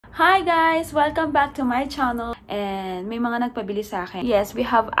Hi guys! Welcome back to my channel. And may mga nagpabili sa akin. Yes, we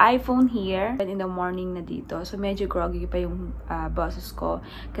have iPhone here. In the morning na dito. So medyo groggy pa yung boses ko.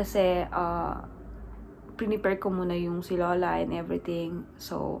 Kasi prepare ko muna yung si Lola and everything.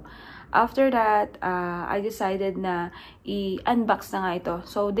 So after that, I decided na i-unbox na nga ito.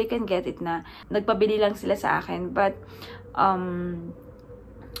 So they can get it na. Nagpabili lang sila sa akin. But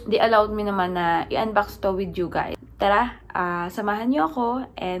they allowed me naman na i-unbox to with you guys. Tara, samahan niyo ako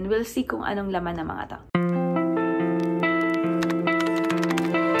and we'll see kung anong laman ng mga to.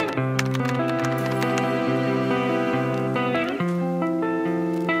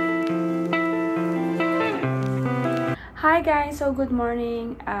 Hi guys! So good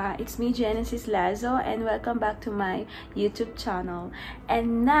morning. It's me, Genesis Lazo, and welcome back to my YouTube channel.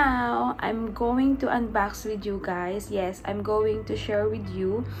 And now, I'm going to unbox with you guys. Yes, I'm going to share with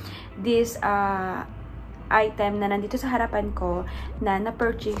you this item na nandito sa harapan ko na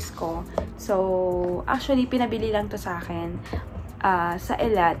na-purchase ko. So, actually, pinabili lang to sa akin sa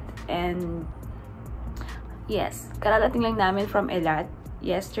EILAT. And, yes, kararating lang namin from EILAT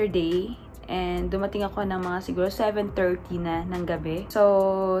yesterday. And dumating ako ng mga siguro 7:30 na ng gabi.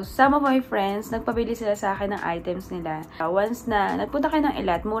 So, some of my friends, nagpabili sila sa akin ng items nila. Once na nagpunta kayo ng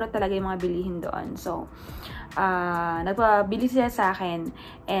EILAT, mura talaga yung mga bilihin doon. So, nagpabili sila sa akin.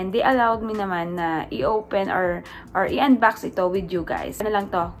 And they allowed me naman na i-open or i-unbox ito with you guys. Ano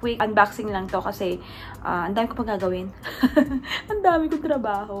lang to? Quick unboxing lang to kasi ang dami ko pang gagawin. Ang dami kong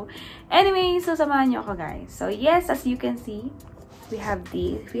trabaho. Anyway, so samahan niyo ako guys. So, yes, as you can see, we have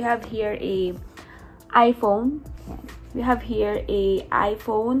this. We have here a iPhone. We have here a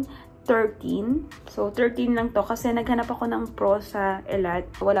iPhone 13. So, 13 lang to kasi naghanap ako ng Pro sa EILAT.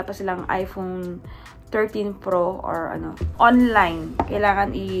 Wala pa silang iPhone 13 Pro or ano, online.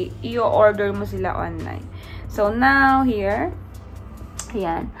 Kailangan i-order mo sila online. So, now here,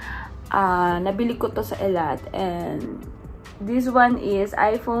 ayan, nabili ko to sa EILAT and this one is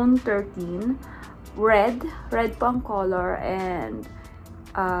iPhone 13 red po ang color and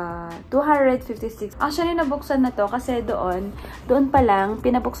 256. Actually, nabuksan na to kasi doon pa lang,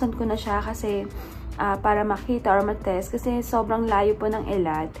 pinabuksan ko na siya kasi para makita or matest kasi sobrang layo po ng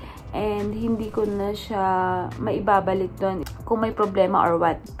EILAT and hindi ko na siya maibabalik doon kung may problema or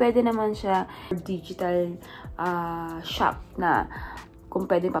what. Pwede naman siya digital shop na kung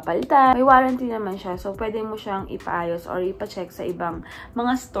pwede papalitan. May warranty naman siya. So, pwede mo siyang ipaayos or ipa-check sa ibang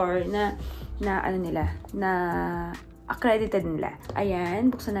mga store na ano nila, na accredited nila. Ayan,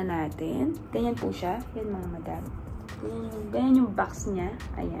 buksan na natin. Ganyan po siya. Yan mga madam. Ganyan yung box niya.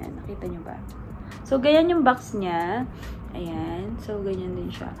 Ayan, nakita nyo ba? So, ganyan yung box niya. Ayan. So, ganyan din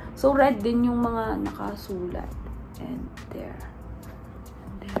siya. So, red din yung mga nakasulat. And there.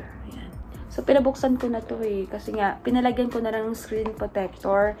 So, pinabuksan ko na to eh. Kasi nga, pinalagyan ko na lang ng screen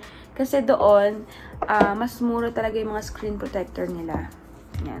protector. Kasi doon, mas mura talaga yung mga screen protector nila.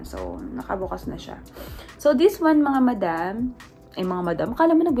 Yan. So, nakabukas na siya. So, this one, mga madam.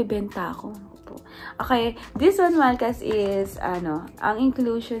 Akala mo nagbebenta ako. Okay. This one, Malkas, is, ang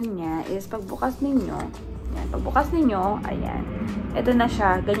inclusion niya is pagbukas ninyo. Yan. Pagbukas ninyo, ayan. Ito na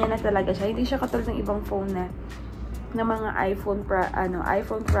siya. Ganyan na talaga siya. Hindi siya katulad ng ibang phone na mga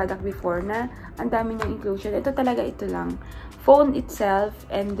iPhone product before na ang dami niyang inclusion. Ito talaga, ito lang. Phone itself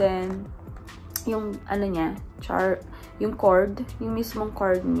and then yung ano niya, yung cord, yung mismong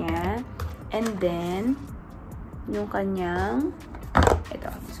cord niya. And then yung kanyang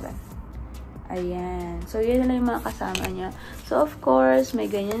this one. Ayan. So, yan na yung mga kasama niya. So, of course, may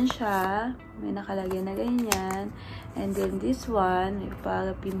ganyan siya. May nakalagyan na ganyan. And then this one, may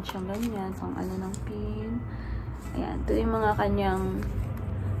pin siyang ganyan. Pang ano ng pin. Ayan, ito yung mga kanyang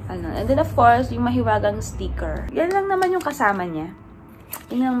And then, of course, yung mahiwagang sticker. Yan lang naman yung kasama niya.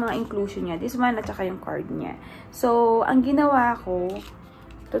 Yan ang mga inclusion niya. This one at saka yung card niya. So, ang ginawa ko,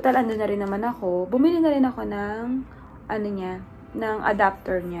 total, ando na rin naman ako. Bumili na rin ako ng, ng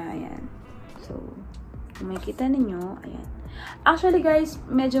adapter niya. Ayan. So, kung makikita ninyo, ayan. Actually, guys,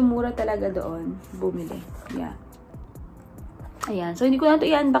 medyo mura talaga doon bumili. Yeah. Ayan. So, hindi ko na ito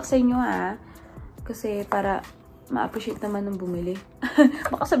i-unbox sa inyo, ha. Kasi, para ma-appreciate naman nung bumili.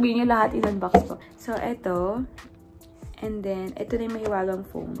 Baka sabihin nyo lahat in-unbox ko. So, eto. And then, ito na yung mahiwagang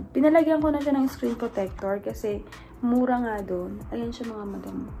phone. Pinalagyan ko na siya ng screen protector kasi mura nga doon. Ayan siya mga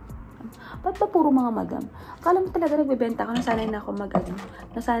madam. Ba't ba puro mga madam? Akala mo talaga nagbebenta ako. Nasanay na ako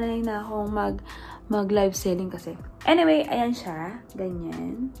nasanay na akong mag-live selling kasi. Anyway, ayan siya.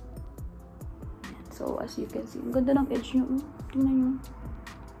 Ganyan. So, as you can see, ang ganda ng edge nyo. Tingnan nyo.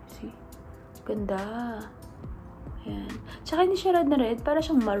 See? Ganda. Ayan. Tsaka hindi siya red na red. Para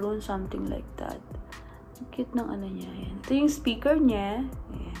siyang maroon, something like that. Cute ng ano niya. Ayan. Ito yung speaker niya.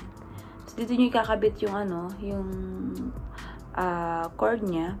 Ayan. So, dito nyo ikakabit yung yung cord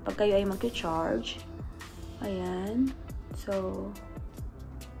niya pag kayo ay mag-charge. Ayan. So,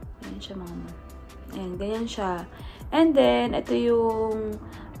 ayan siya mga ma'am. Ayan, ganyan siya. And then, ito yung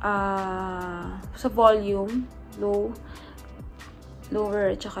sa volume,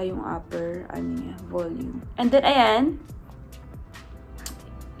 lower, tsaka yung upper, volume. And then, ayan,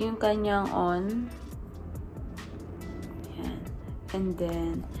 yung kanyang on. Ayan. And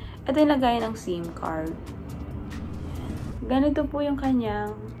then, ito yung lagayan ng SIM card. Ayan. Ganito po yung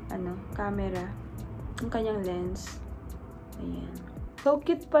kanyang, camera. Yung kanyang lens. Ayan. So,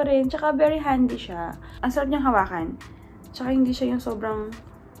 cute pa rin. Tsaka, very handy siya. Ang sarap niyang hawakan. Tsaka, hindi siya yung sobrang,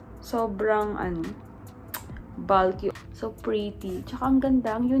 bulky. So, pretty. Tsaka, ang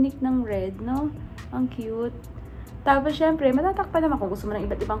ganda. Ang unique ng red, no? Ang cute. Tapos, syempre, matatakpan naman kung gusto mo ng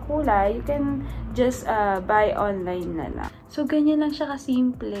iba't ibang kulay. You can just buy online na lang. So, ganyan lang siya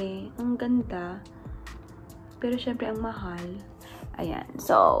kasimple. Ang ganda. Pero, syempre, ang mahal. Ayan.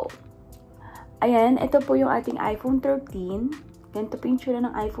 So, ayan. Ito po yung ating iPhone 13. Ganito po yung tsura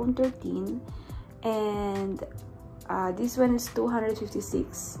ng iPhone 13. And, this one is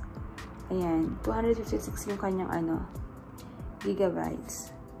 256. Ayan. 256 yung kanyang,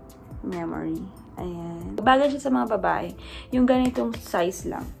 gigabytes memory. Ayan. Bagay siya sa mga babae. Yung ganitong size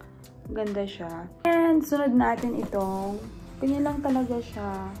lang. Ganda siya. And, sunod natin itong, ganyan lang talaga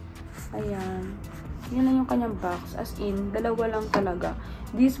siya. Ayan. Yan lang yung kanyang box. As in, dalawa lang talaga.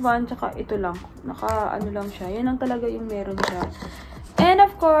 This one, tsaka ito lang. Lang siya. Yan lang talaga yung meron siya. And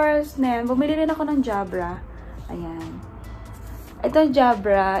of course, bumili rin ako ng JABRA. Ayan. Ito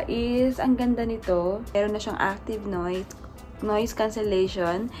JABRA is, ang ganda nito. Meron na siyang active noise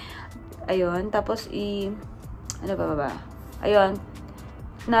cancellation. Ayun. Tapos, ano ba? Ayun.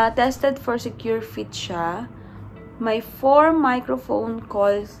 Na-tested for secure fit siya. May 4 microphone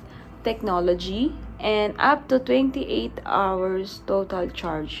calls technology. And up to 28 hours total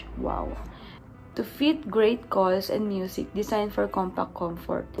charge. Wow. To fit great calls and music. Designed for compact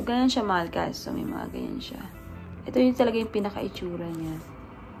comfort. So, ganyan siya mahal guys. So, may mga ganyan siya. Ito yung talaga yung pinaka-itsura niya.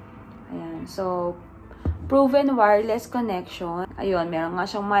 Ayan. So, proven wireless connection. Ayun. Meron nga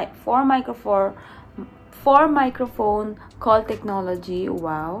siyang 4 microphone call technology.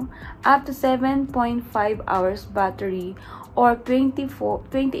 Wow. Up to 7.5 hours battery. Or 28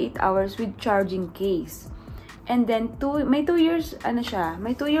 hours with charging case. And then, may 2 years,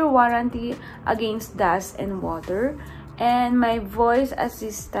 may 2-year warranty against dust and water. And may voice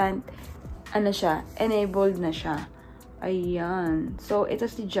assistant, enabled na siya. Ayan. So, ito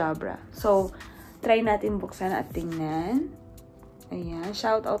si JABRA. So, try natin buksan at tingnan. Ayan.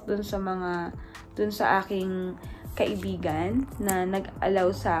 Shout out dun sa aking kaibigan na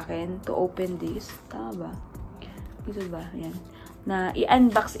nag-allow sa akin to open this. Tama ba? Ito ba? Ayan. Na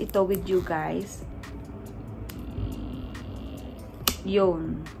i-unbox ito with you guys.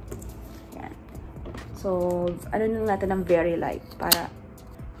 Yun. Ayan. So, lang natin ng very light para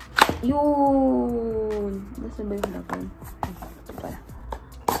yun. Nasaan ba yung halapan? Ito pala.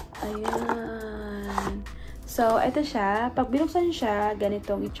 Ayan. So, ito siya. Pag binuksan siya,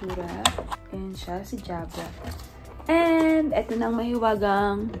 ganitong itsura. Ayan siya, si JABRA. And, ito na ang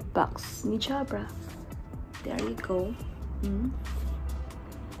mahiwagang box ni JABRA. There you go.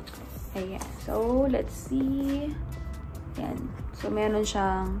 Ayan. So, let's see. Ayan. So, meron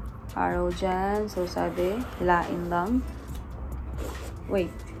siyang arrow dyan. So, sabi, lain lang. Wait.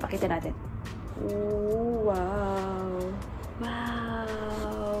 Pakita natin. Oh, wow.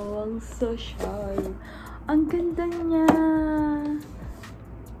 Wow. Ang social. Ang ganda niya.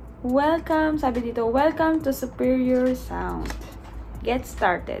 Welcome. Sabi dito, welcome to Superior Sound. Get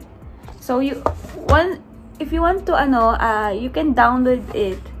started. So, if you want to, you can download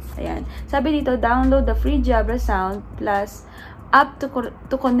it. Ayan. Sabi dito, download the free JABRA Sound Plus app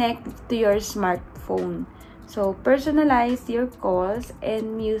to connect to your smartphone. So, personalize your calls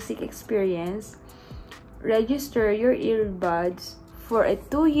and music experience. Register your earbuds for a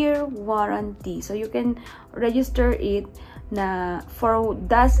 2-year warranty. So, you can register it na for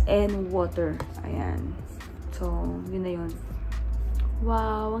dust and water. Ayan. So, yun na yun.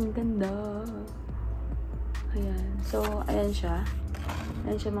 Wow, ang ganda. Ayan. So, ayan siya.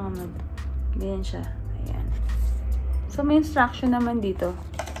 Ayan siya mga ganyan siya. Ayan. So, may instruction naman dito.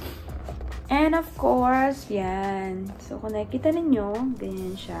 And of course, yan. So, kung nakikita ninyo,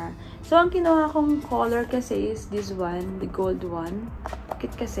 ganyan siya. So, ang kinuha kong color kasi is this one, the gold one.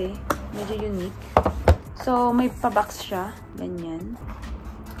 Bakit kasi? Medyo unique. So, may pa-box siya. Ganyan.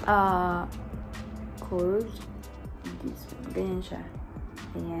 Curves. Ganyan siya.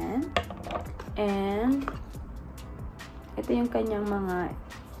 Ayan. And, ito yung kanyang mga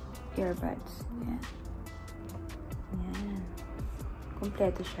earbuds. Yan. Yan.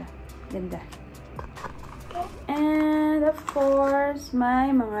 Kompleto siya. Ganda. And of course,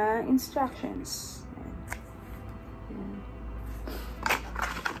 may mga instructions. Yan.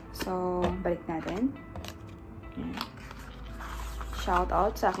 So, balik natin. Yan. Shout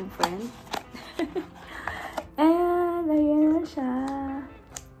out sa aking friend. And ayan na siya.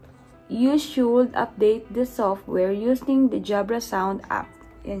 You should update the software using the JABRA Sound app.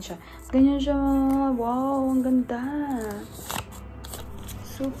 Yan siya. Ganyan siya. Wow, ang ganda.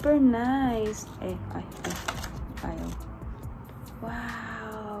 Super nice. Ayaw.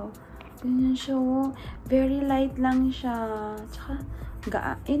 Wow. Ganyan siya. Very light lang siya. Tsaka,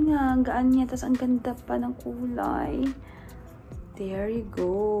 gaan niya. Tapos, ang ganda pa ng kulay. There you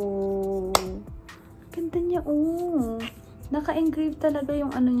go. Ganda niya, Naka-engrave talaga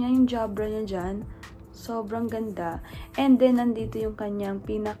yung ano niya, yung JABRA niya dyan. Sobrang ganda. And then, nandito yung kanyang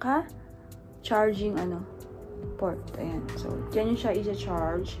pinaka-charging, port. Ayan. So, dyan yung siya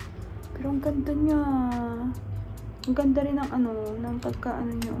i-charge. Pero, ang ganda niya. Ang ganda rin ng ng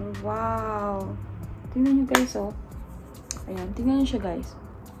pagka-ano niya. Wow! Tingnan nyo, guys, Ayan. Tingnan nyo siya, guys.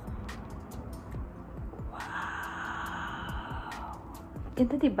 Wow!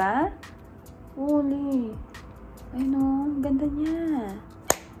 Ganda, diba? Holy! Ayun, ganda niya.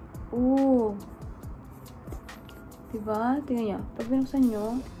 Diba? Tingnan niyo. Pag binuksan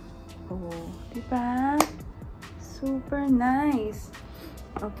nyo, diba? Super nice.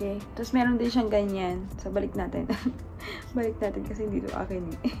 Okay. Tapos, meron din siyang ganyan. So, balik natin. Balik natin kasi dito akin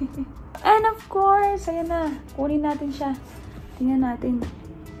And of course, ayan na. Kunin natin siya. Tingnan natin.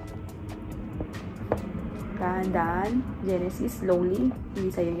 Dahan-dahan. Genesis, slowly.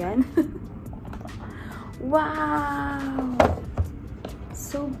 Hindi sa'yo yan. Wow!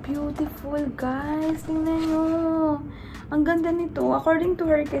 So beautiful, guys. Tingnan nyo. Ang ganda nito. According to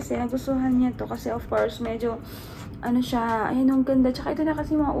her kasi, nagustuhan niya to. Kasi of course, medyo, siya. Ayan, ang ganda. Tsaka ito na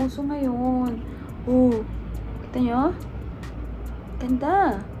kasi mga uso ngayon. Kita nyo?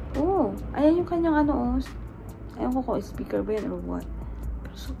 Ganda. Ayan yung kanyang Ayan ko speaker ba yan or what?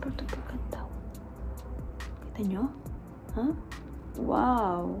 Pero super duper ganda. Kita nyo? Huh?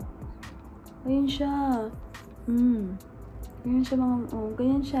 Wow! Ayan siya. Ganyan siya mga,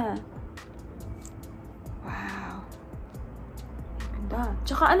 ganyan siya. Wow. Ganda.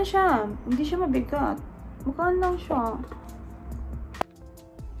 Tsaka siya, hindi siya mabigat. Mukhaan lang siya.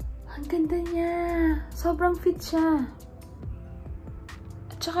 Ang ganda niya. Sobrang fit siya.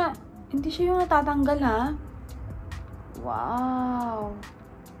 At tsaka, hindi siya yung natatanggal, ha? Wow.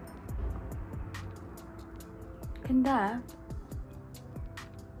 Ganda,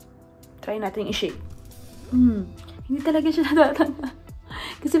 Try natin i-shake. Hindi talaga siya natatanggal.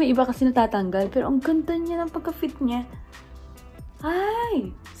 Kasi may iba kasi natatanggal. Pero ang ganda niya ng pagka-fit niya.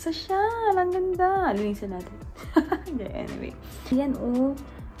 Ay! Sa siya! Ang ganda! Linisan natin. Anyway. Ayan,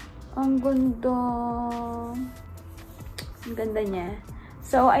 ang ganda. Ang ganda niya.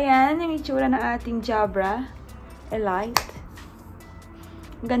 So, ayan. Yung itsura ng ating JABRA EILAT.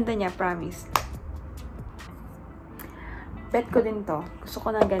 Ang ganda niya, promise. Bet ko din to. Gusto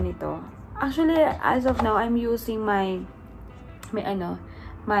ko na ganito. Actually, as of now, I'm using my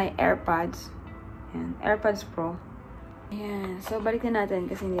AirPods. Ayan, AirPods Pro. Ayan. So, balik na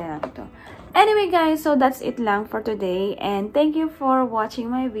natin kasi hindi na ito. Anyway, guys, so that's it lang for today. And thank you for watching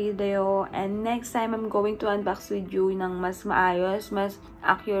my video. And next time, I'm going to unbox with you ng mas maayos, mas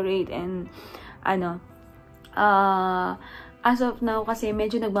accurate, and as of now, kasi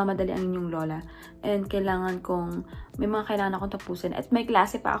medyo nagmamadali ang inyong lola. And may mga kailangan akong tapusin. At may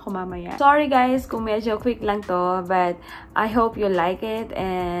klase pa ako mamaya. Sorry guys kung medyo quick lang to. But I hope you like it.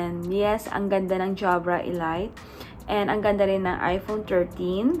 And yes, ang ganda ng JABRA EILAT. And ang ganda rin ng iPhone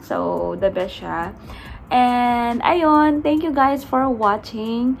 13. So, the best siya. And ayun, thank you guys for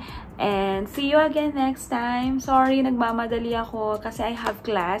watching. And see you again next time. Sorry, nagmamadali ako kasi I have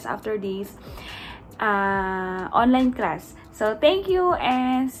class after this. Online class. So, thank you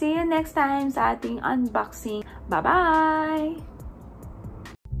and see you next time sa ating unboxing. Bye-bye!